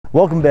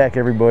Welcome back,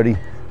 everybody.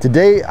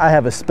 Today I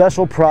have a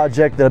special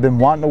project that I've been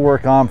wanting to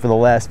work on for the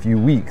last few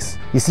weeks.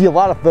 You see, a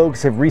lot of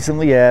folks have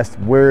recently asked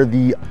where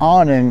the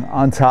awning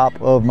on top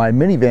of my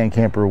minivan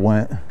camper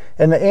went.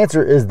 And the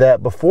answer is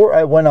that before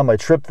I went on my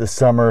trip this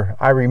summer,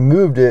 I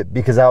removed it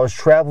because I was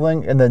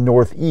traveling in the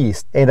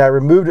Northeast, and I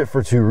removed it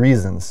for two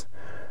reasons.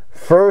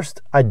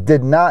 First, I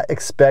did not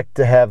expect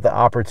to have the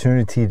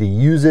opportunity to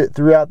use it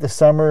throughout the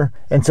summer,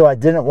 and so I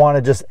didn't want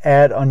to just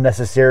add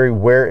unnecessary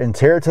wear and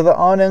tear to the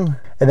awning.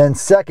 And then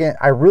second,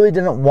 I really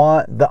didn't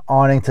want the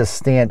awning to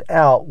stand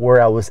out where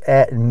I was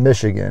at in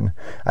Michigan.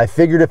 I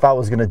figured if I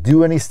was going to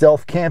do any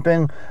stealth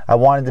camping, I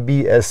wanted to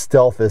be as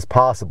stealth as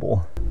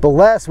possible. But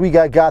last week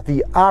I got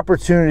the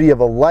opportunity of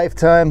a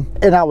lifetime,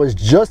 and I was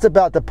just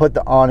about to put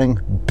the awning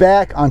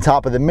back on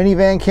top of the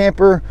minivan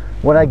camper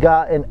when I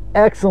got an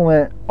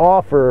excellent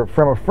offer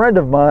from a friend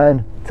of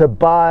mine to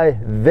buy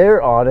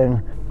their awning,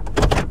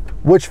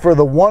 which for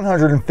the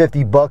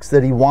 150 bucks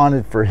that he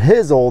wanted for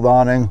his old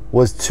awning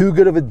was too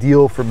good of a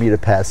deal for me to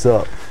pass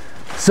up.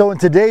 So in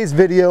today's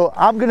video,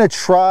 I'm gonna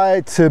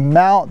try to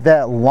mount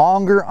that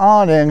longer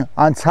awning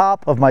on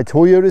top of my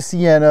Toyota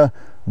Sienna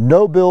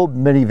no-build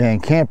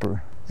minivan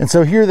camper. And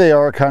so here they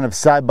are, kind of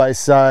side by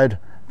side.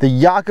 The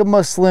Yakima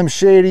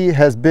SlimShady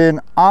has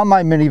been on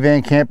my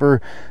minivan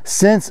camper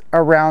since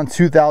around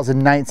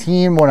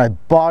 2019 when I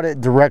bought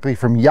it directly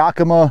from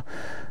Yakima.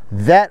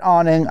 That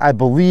awning, I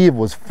believe,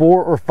 was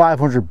 $400 or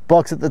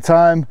 $500 at the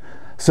time,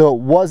 so it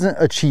wasn't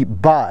a cheap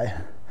buy.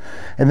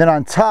 And then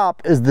on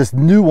top is this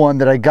new one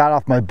that I got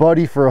off my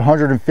buddy for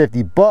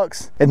 150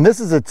 bucks, and this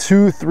is a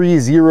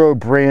 230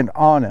 brand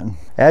awning.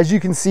 As you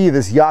can see,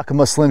 this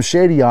Yakima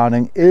SlimShady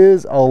awning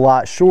is a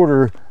lot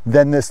shorter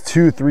than this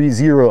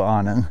 230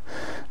 awning.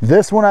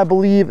 This one I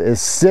believe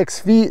is 6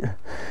 feet,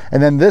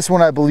 and then this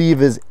one I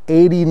believe is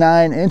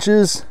 89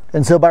 inches.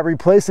 And so by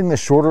replacing the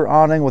shorter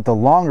awning with the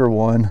longer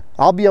one,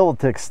 I'll be able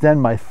to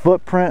extend my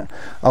footprint,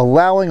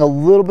 allowing a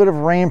little bit of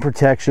rain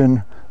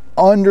protection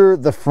under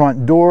the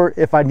front door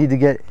if I need to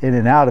get in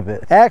and out of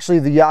it. Actually,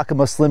 the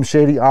Yakima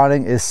SlimShady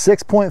awning is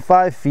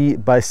 6.5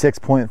 feet by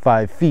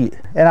 6.5 feet.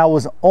 And I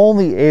was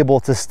only able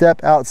to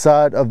step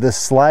outside of this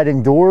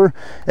sliding door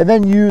and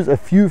then use a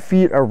few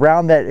feet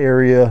around that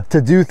area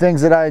to do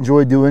things that I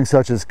enjoy doing,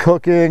 such as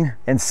cooking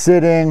and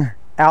sitting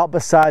out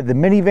beside the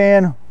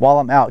minivan while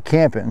I'm out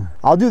camping.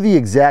 I'll do the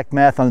exact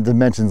math on the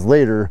dimensions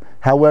later.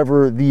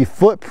 However, the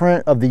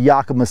footprint of the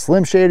Yakima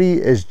SlimShady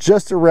is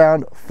just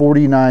around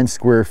 49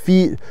 square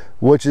feet,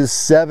 which is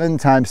 7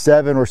 times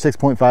 7 or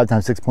 6.5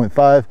 times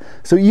 6.5.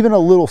 So even a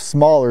little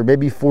smaller,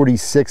 maybe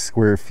 46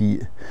 square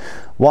feet.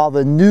 While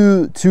the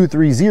new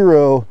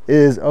 230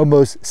 is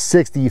almost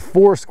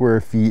 64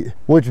 square feet,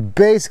 which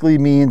basically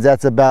means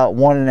that's about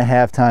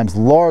 1.5 times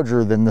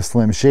larger than the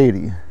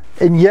SlimShady.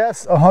 And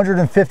yes,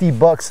 150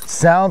 bucks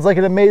sounds like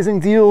an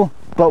amazing deal,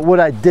 but what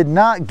I did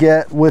not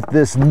get with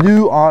this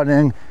new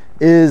awning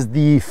is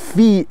the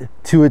feet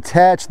to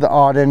attach the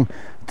awning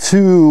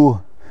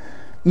to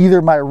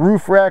either my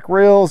roof rack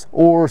rails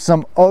or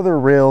some other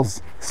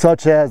rails,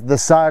 such as the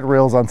side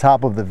rails on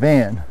top of the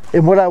van.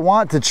 And what I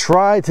want to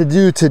try to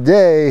do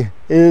today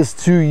is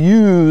to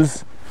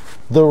use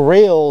the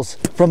rails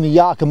from the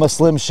Yakima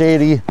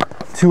SlimShady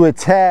to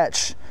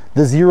attach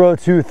the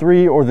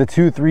 023 or the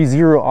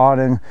 230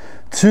 awning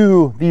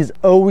to these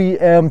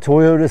OEM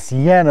Toyota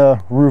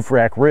Sienna roof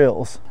rack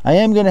rails. I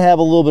am going to have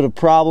a little bit of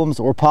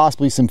problems or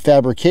possibly some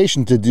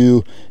fabrication to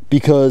do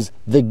because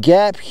the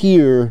gap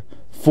here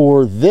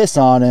for this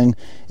awning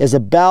is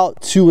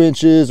about 2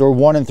 inches or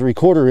 1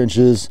 3/4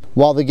 inches,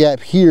 while the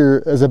gap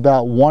here is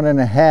about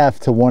 1.5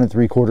 to 1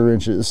 3/4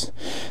 inches.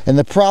 And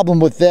the problem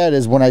with that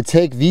is when I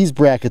take these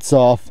brackets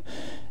off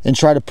and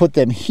try to put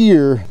them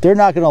here, they're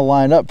not going to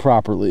line up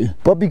properly.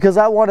 But because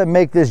I want to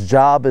make this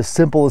job as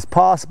simple as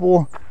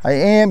possible, I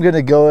am going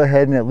to go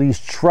ahead and at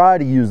least try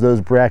to use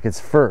those brackets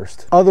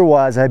first.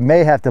 Otherwise, I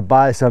may have to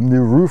buy some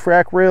new roof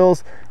rack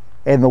rails,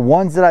 and the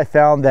ones that I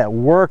found that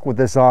work with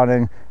this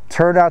awning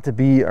turned out to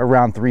be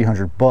around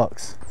 300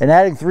 bucks. And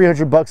adding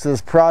 300 bucks to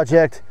this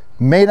project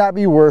may not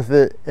be worth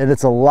it, and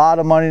it's a lot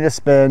of money to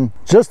spend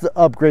just to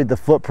upgrade the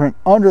footprint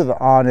under the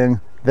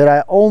awning that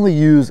I only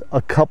use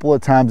a couple of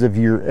times a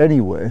year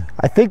anyway.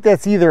 I think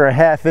that's either a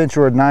 1/2 inch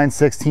or a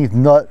 9/16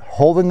 nut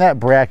holding that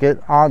bracket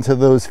onto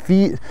those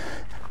feet.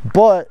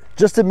 But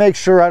just to make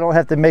sure I don't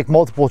have to make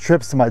multiple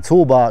trips to my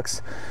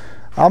toolbox,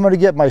 I'm gonna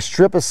get my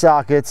strip of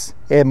sockets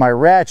and my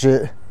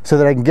ratchet so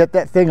that I can get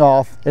that thing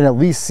off and at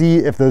least see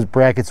if those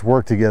brackets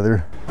work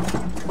together.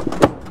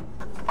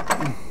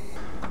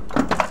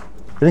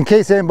 And in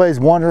case anybody's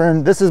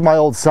wondering, this is my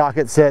old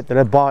socket set that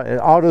I bought at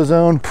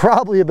AutoZone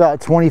probably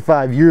about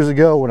 25 years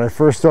ago when I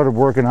first started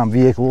working on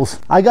vehicles.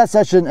 I got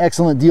such an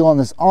excellent deal on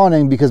this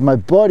awning because my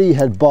buddy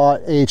had bought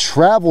a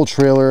travel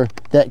trailer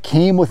that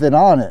came with it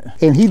on it.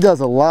 And he does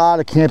a lot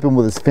of camping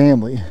with his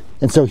family.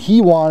 And so he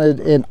wanted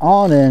an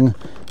awning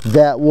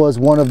that was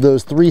one of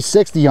those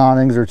 360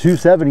 awnings or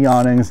 270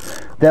 awnings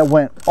that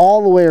went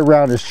all the way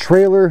around his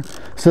trailer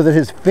so that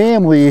his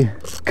family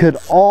could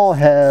all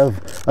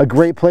have a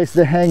great place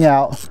to hang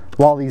out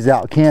while he's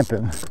out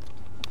camping.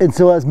 And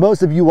so as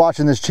most of you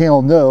watching this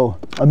channel know,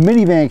 a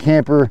minivan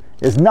camper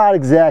is not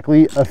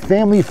exactly a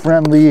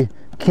family-friendly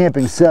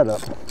camping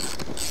setup.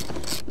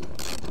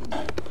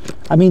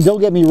 I mean, don't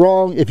get me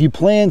wrong, if you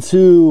plan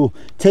to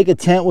take a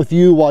tent with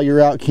you while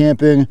you're out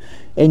camping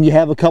and you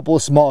have a couple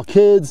of small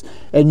kids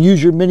and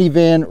use your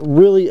minivan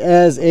really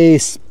as a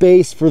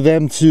space for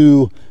them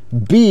to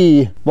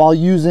be while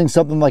using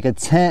something like a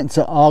tent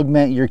to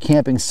augment your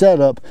camping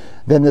setup,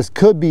 then this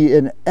could be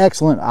an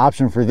excellent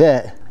option for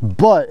that.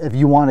 But if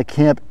you want to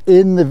camp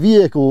in the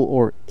vehicle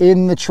or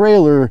in the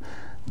trailer,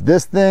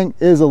 this thing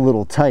is a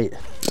little tight.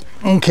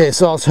 Okay,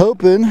 so I was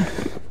hoping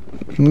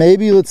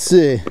maybe, let's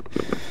see.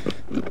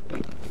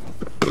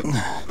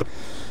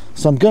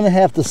 So I'm gonna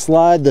have to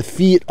slide the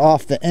feet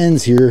off the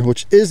ends here,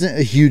 which isn't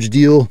a huge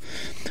deal,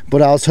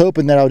 but I was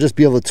hoping that I'll just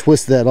be able to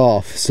twist that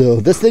off. So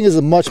this thing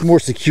is much more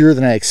secure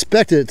than I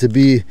expected it to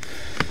be,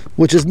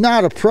 which is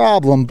not a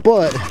problem,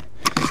 but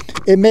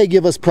it may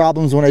give us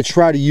problems when I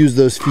try to use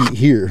those feet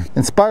here.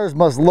 And spiders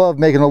must love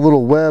making a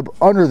little web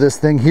under this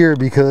thing here,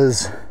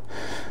 because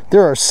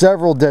there are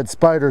several dead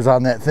spiders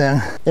on that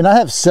thing. And I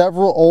have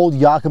several old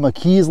Yakima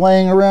keys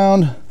laying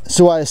around,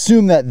 so I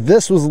assume that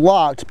this was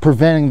locked,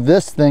 preventing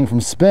this thing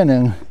from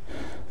spinning,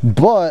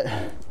 but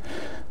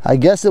I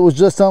guess it was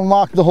just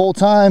unlocked the whole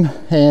time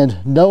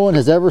and no one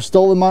has ever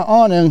stolen my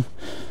awning,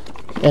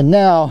 and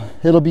now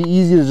it'll be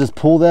easy to just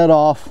pull that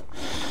off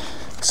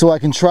so I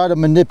can try to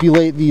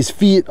manipulate these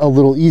feet a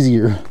little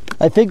easier.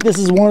 I think this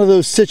is one of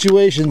those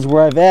situations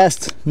where I've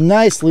asked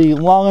nicely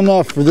long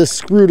enough for this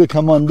screw to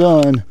come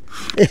undone,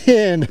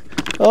 and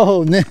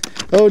oh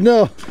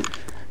no,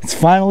 it's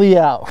finally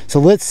out. So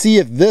let's see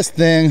if this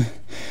thing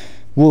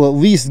will at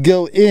least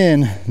go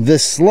in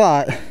this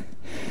slot,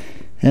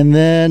 and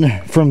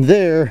then from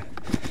there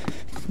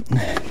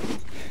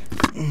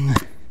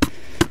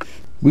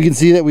we can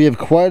see that we have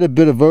quite a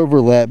bit of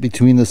overlap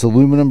between this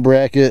aluminum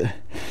bracket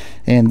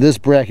and this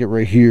bracket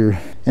right here.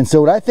 And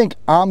so what I think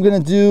I'm gonna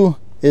do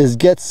is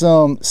get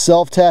some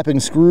self-tapping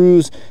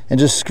screws and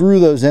just screw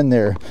those in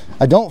there.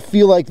 I don't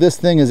feel like this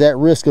thing is at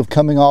risk of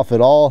coming off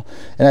at all,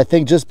 and I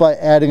think just by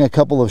adding a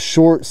couple of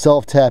short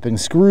self-tapping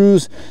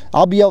screws,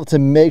 I'll be able to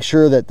make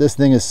sure that this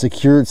thing is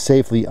secured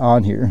safely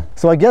on here.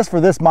 So I guess for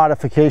this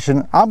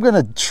modification, I'm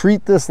gonna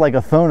treat this like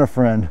a phone a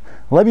friend.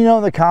 Let me know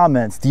in the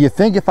comments, do you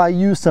think if I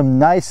use some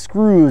nice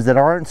screws that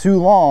aren't too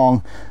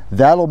long,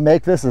 that'll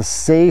make this a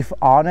safe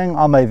awning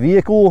on my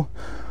vehicle?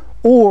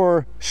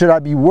 Or should I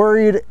be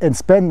worried and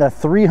spend the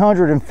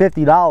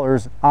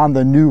 $350 on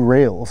the new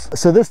rails?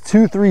 So this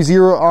 230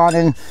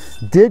 awning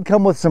did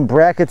come with some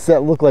brackets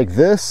that look like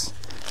this,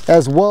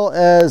 as well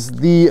as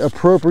the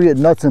appropriate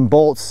nuts and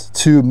bolts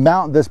to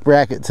mount this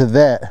bracket to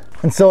that.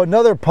 And so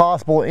another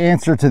possible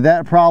answer to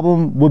that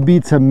problem would be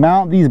to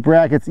mount these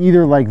brackets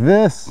either like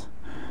this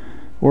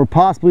or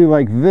possibly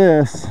like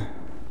this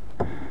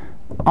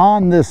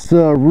on this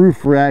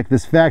roof rack,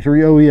 this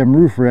factory OEM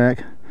roof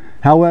rack.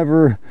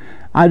 However,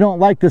 I don't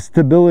like the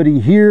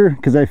stability here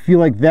because I feel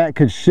like that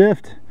could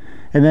shift,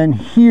 and then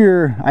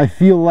here I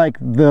feel like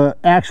the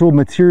actual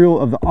material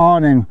of the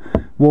awning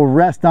will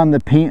rest on the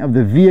paint of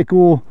the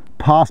vehicle,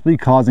 possibly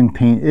causing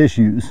paint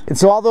issues. And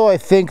so although I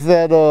think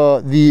that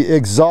the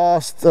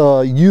exhaust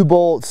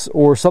U-bolts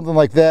or something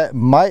like that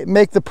might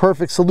make the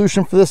perfect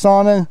solution for this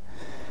awning,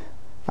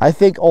 I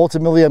think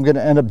ultimately I'm going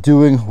to end up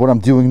doing what I'm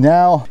doing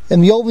now.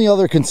 And the only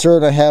other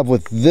concern I have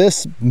with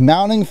this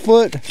mounting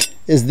foot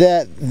is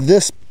that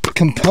this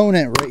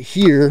component right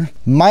here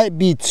might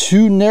be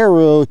too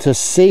narrow to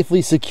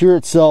safely secure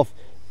itself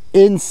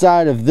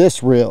inside of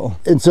this rail.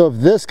 And so if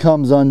this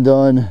comes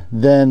undone,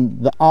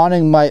 then the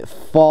awning might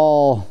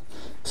fall.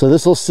 So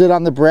this will sit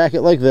on the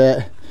bracket like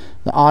that.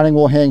 The awning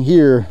will hang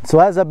here. So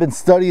as I've been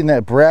studying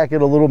that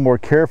bracket a little more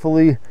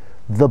carefully,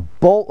 the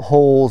bolt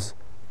holes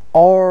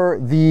are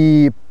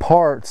the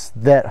parts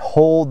that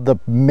hold the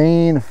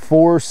main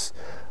force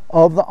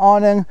of the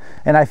awning,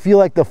 and I feel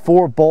like the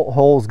 4 bolt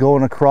holes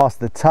going across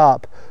the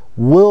top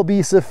will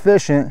be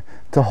sufficient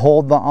to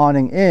hold the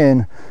awning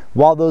in,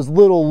 while those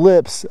little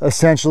lips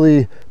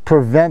essentially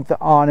prevent the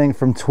awning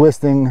from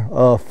twisting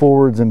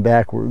forwards and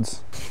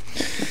backwards.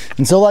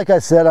 And so like I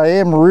said, I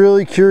am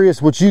really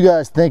curious what you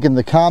guys think in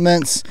the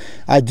comments.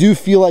 I do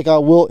feel like I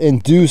will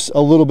induce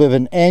a little bit of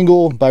an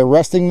angle by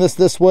resting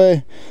this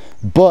way,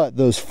 but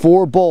those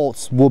 4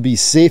 bolts will be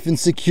safe and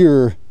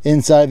secure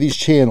inside these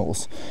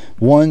channels.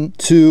 1,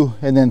 2,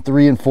 and then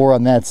 3 and 4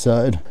 on that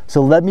side.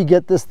 So let me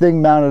get this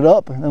thing mounted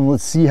up and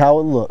let's see how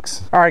it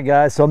looks. All right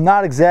guys, so I'm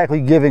not exactly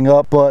giving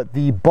up, but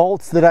the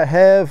bolts that I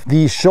have,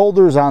 the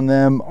shoulders on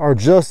them are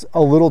just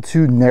a little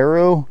too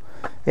narrow.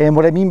 And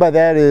what I mean by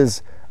that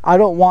is I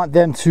don't want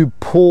them to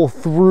pull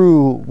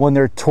through when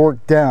they're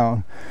torqued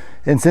down.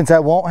 And since I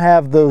won't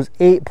have those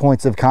 8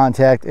 points of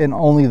contact and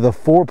only the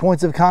 4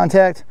 points of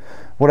contact,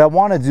 what I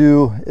want to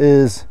do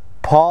is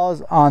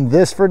pause on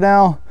this for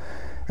now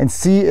and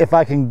see if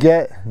I can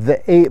get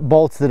the 8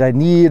 bolts that I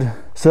need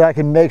so that I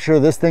can make sure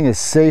this thing is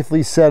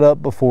safely set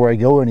up before I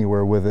go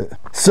anywhere with it.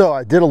 So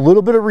I did a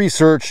little bit of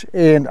research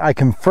and I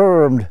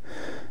confirmed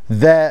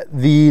that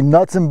the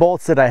nuts and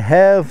bolts that I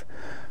have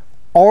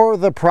are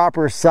the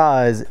proper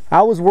size.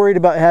 I was worried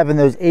about having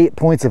those 8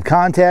 points of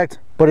contact,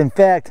 but in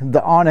fact,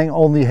 the awning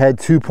only had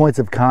 2 points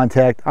of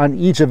contact on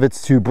each of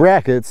its 2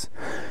 brackets,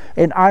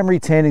 and I'm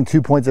retaining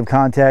 2 points of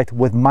contact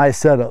with my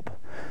setup.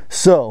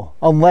 So,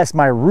 unless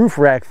my roof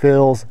rack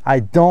fails, I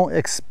don't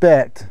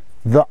expect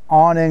the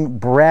awning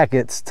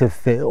brackets to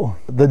fail.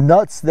 The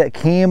nuts that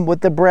came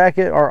with the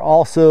bracket are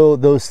also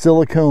those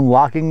silicone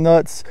locking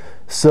nuts,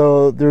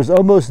 so there's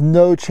almost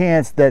no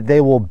chance that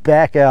they will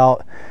back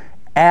out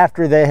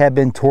after they have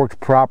been torqued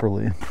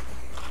properly.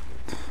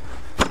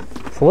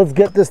 So let's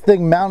get this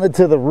thing mounted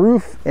to the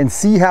roof and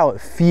see how it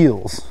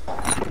feels.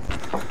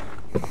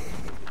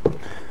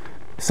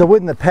 So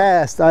in the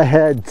past, I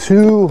had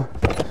 2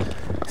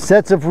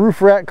 sets of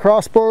roof rack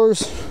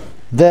crossbars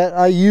that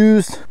I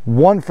used,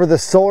 one for the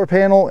solar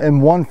panel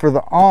and one for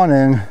the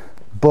awning,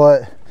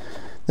 but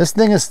this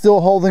thing is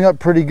still holding up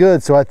pretty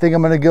good, so I think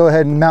I'm going to go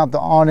ahead and mount the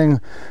awning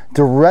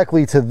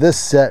directly to this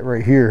set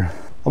right here.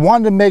 I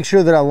wanted to make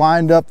sure that I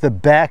lined up the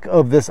back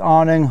of this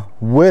awning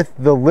with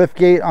the lift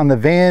gate on the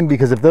van,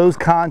 because if those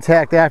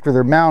contact after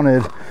they're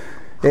mounted,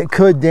 it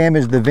could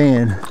damage the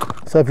van.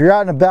 So if you're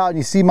out and about and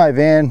you see my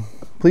van,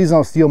 please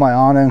don't steal my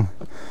awning,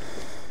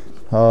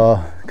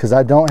 because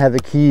I don't have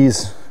the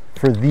keys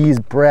for these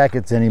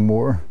brackets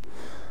anymore.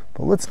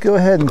 But let's go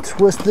ahead and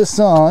twist this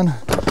on.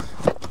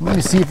 Let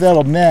me see if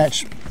that'll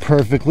match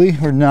perfectly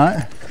or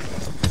not.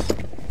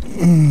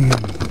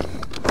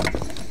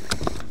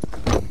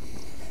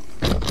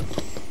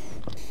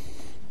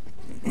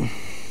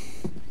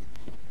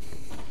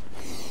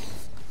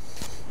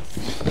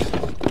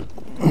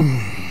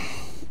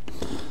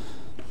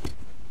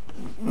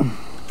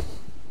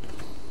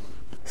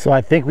 So I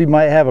think we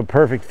might have a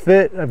perfect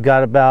fit. I've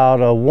got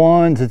about a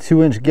 1 to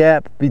 2 inch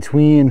gap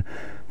between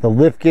the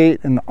lift gate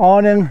and the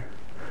awning.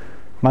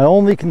 My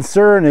only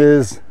concern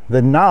is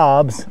the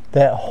knobs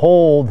that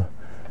hold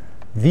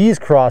these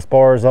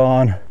crossbars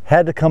on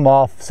had to come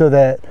off so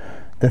that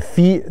the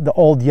feet, the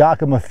old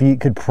Yakima feet,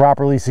 could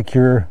properly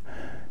secure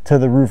to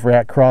the roof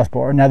rack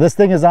crossbar. Now this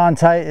thing is on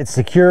tight, it's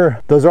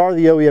secure. Those are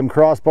the OEM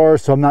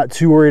crossbars, so I'm not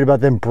too worried about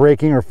them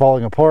breaking or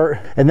falling apart.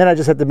 And then I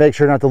just have to make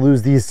sure not to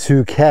lose these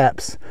 2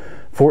 caps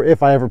for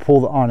if I ever pull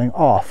the awning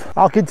off.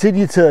 I'll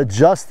continue to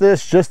adjust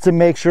this just to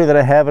make sure that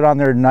I have it on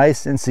there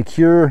nice and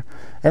secure,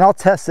 and I'll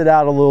test it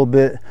out a little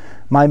bit.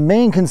 My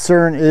main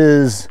concern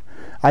is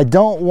I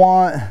don't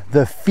want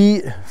the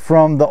feet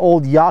from the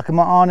old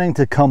Yakima awning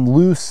to come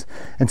loose,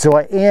 and so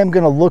I am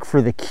going to look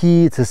for the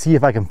key to see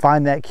if I can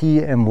find that key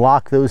and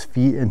lock those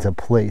feet into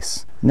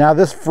place. Now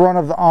this front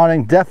of the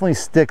awning definitely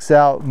sticks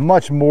out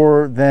much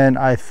more than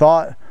I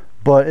thought,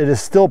 but it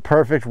is still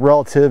perfect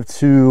relative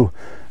to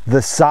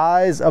the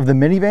size of the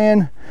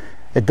minivan.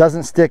 It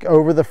doesn't stick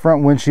over the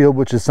front windshield,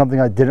 which is something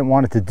I didn't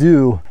want it to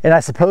do. And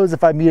I suppose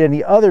if I meet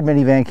any other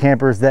minivan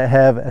campers that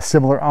have a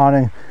similar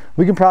awning,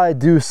 we can probably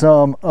do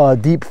some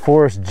deep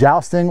forest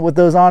jousting with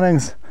those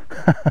awnings.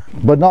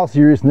 But in all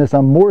seriousness,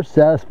 I'm more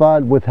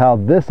satisfied with how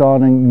this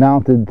awning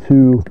mounted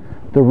to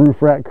the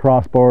roof rack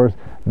crossbars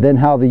than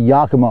how the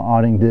Yakima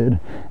awning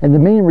did. And the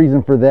main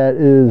reason for that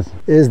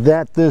is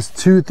that this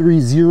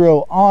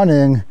 230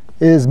 awning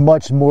is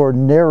much more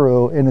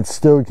narrow in its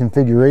stowed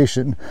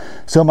configuration.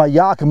 So my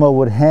Yakima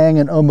would hang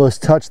and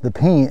almost touch the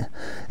paint.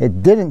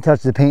 It didn't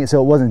touch the paint,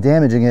 so it wasn't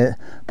damaging it,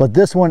 but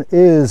this one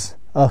is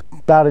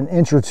about 1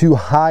 inch or 2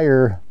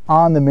 higher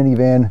on the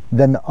minivan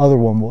than the other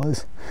one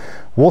was.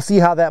 We'll see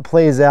how that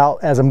plays out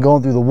as I'm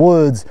going through the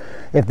woods,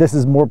 if this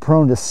is more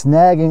prone to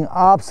snagging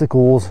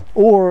obstacles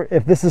or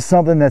if this is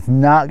something that's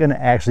not going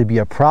to actually be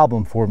a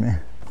problem for me.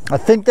 I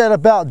think that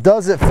about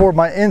does it for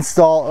my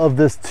install of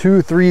this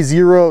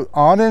 230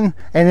 awning,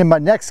 and in my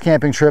next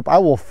camping trip I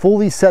will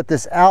fully set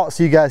this out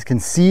so you guys can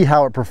see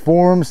how it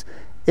performs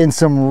in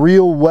some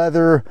real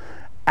weather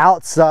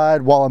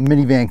outside while I'm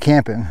minivan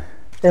camping.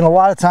 And a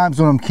lot of times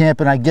when I'm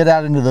camping, I get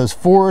out into those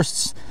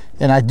forests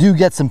and I do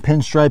get some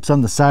pinstripes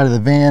on the side of the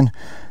van.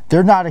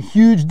 They're not a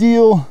huge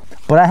deal,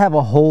 but I have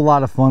a whole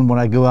lot of fun when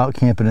I go out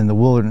camping in the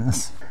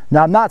wilderness.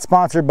 Now I'm not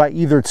sponsored by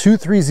either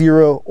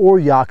 230 or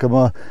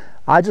Yakima.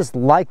 I just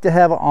like to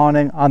have an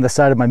awning on the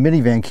side of my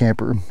minivan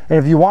camper. And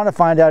if you want to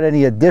find out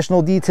any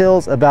additional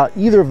details about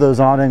either of those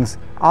awnings,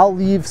 I'll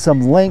leave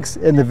some links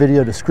in the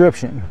video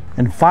description.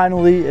 And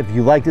finally, if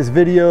you like this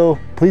video,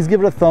 please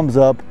give it a thumbs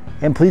up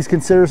and please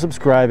consider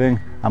subscribing.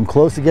 I'm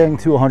close to getting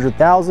to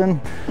 100,000.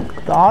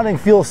 The awning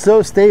feels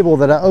so stable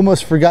that I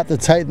almost forgot to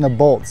tighten the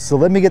bolts. So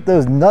let me get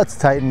those nuts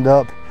tightened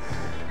up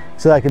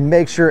so I can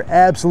make sure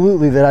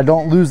absolutely that I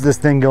don't lose this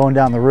thing going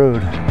down the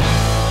road.